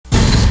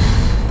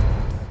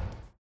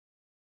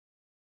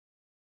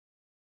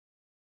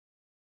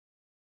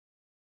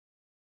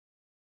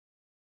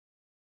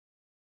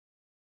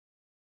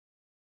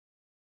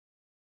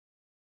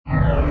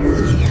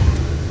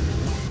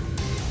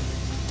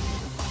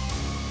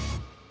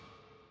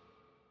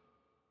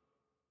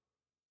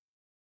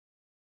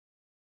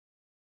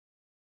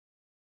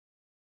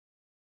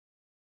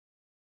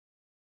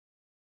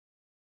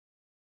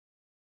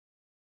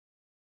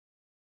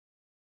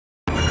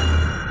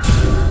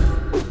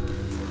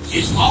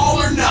It's all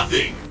or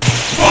nothing.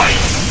 Fight!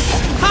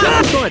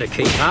 Try to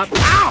keep up.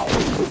 Ow!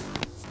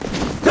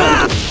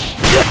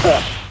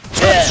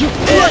 To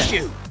crush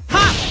you!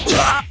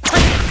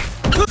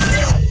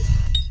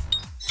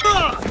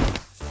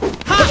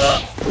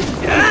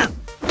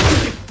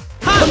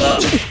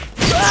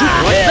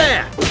 Right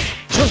there!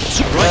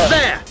 Right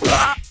there!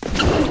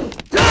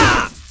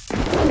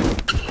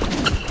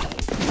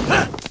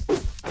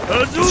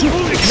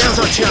 Now's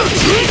our chance!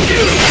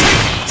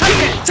 Take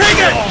it! Take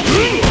it!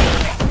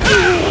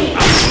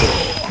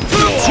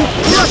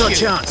 Now's our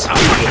chance!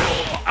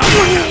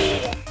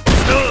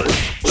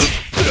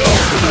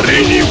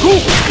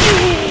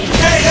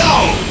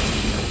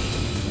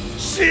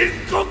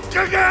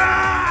 KO!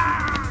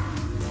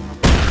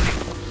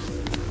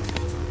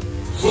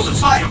 Will the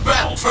tide of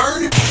battle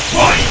turn?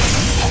 Fight!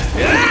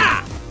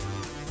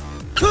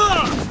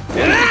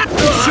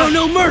 Show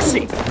no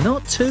mercy!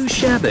 Not too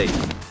shabby.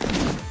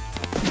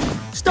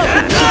 Stop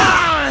it!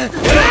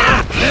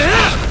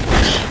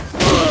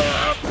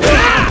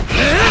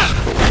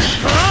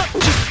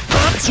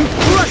 To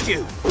crush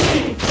you!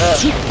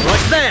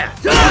 Right there!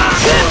 To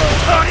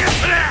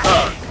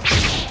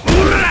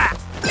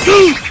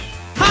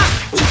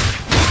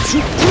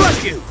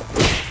crush you!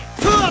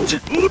 To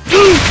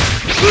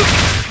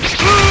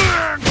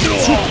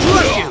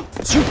crush you!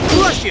 To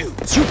crush you!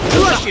 To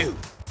crush you!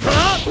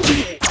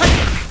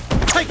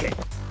 Take it!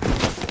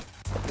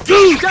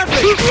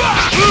 Dudley!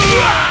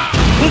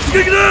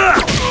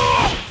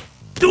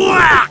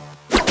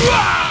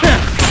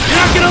 You're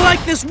not gonna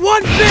like this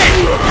one bit!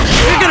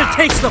 You're gonna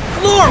taste the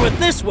floor with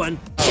this one!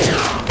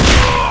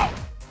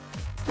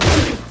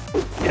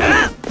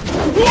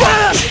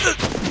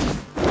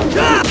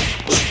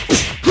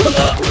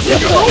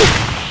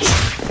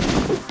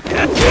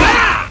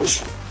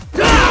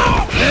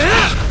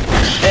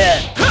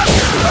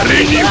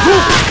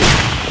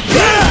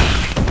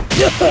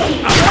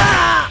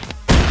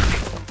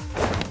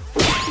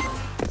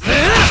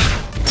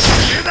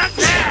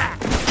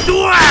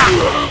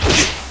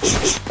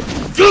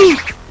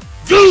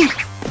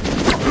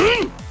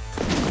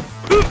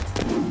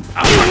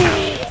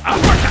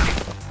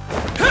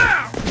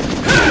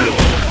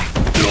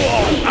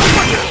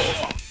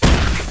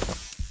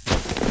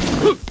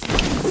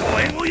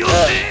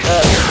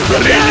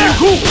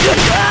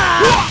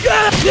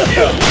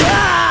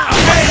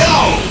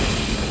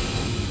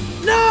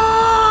 No!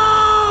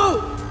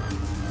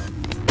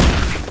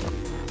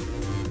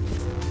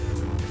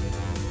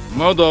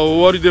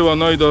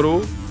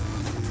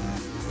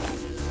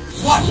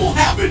 What will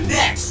happen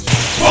next?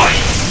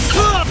 Fight!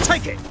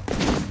 Take it!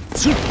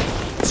 To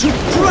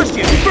crush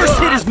you! First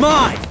hit is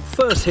mine!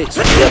 First hit's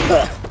to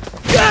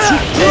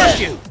crush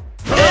you!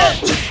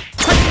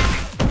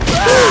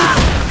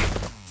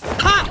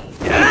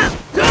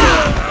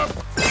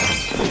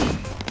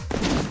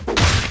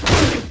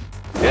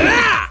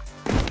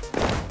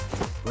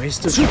 Where's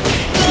the...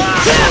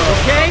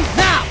 Okay,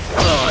 now!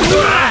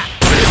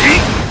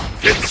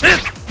 Get set!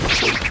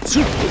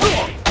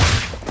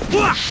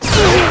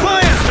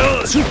 Fire!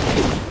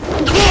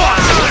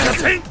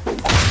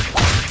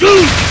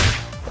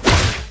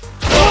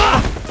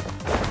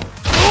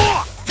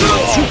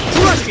 To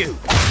crush you!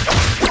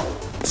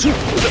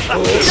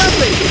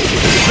 Dudley!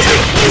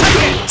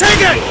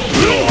 Take it!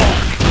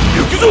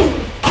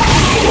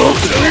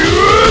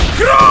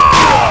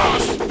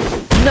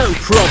 No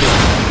problem.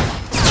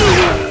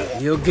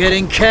 You're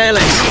getting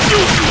careless.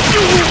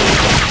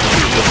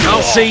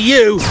 I'll see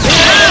you.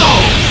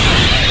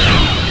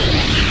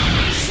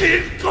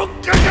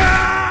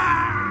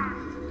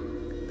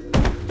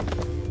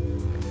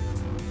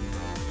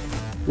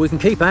 We can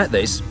keep at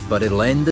this, but it'll end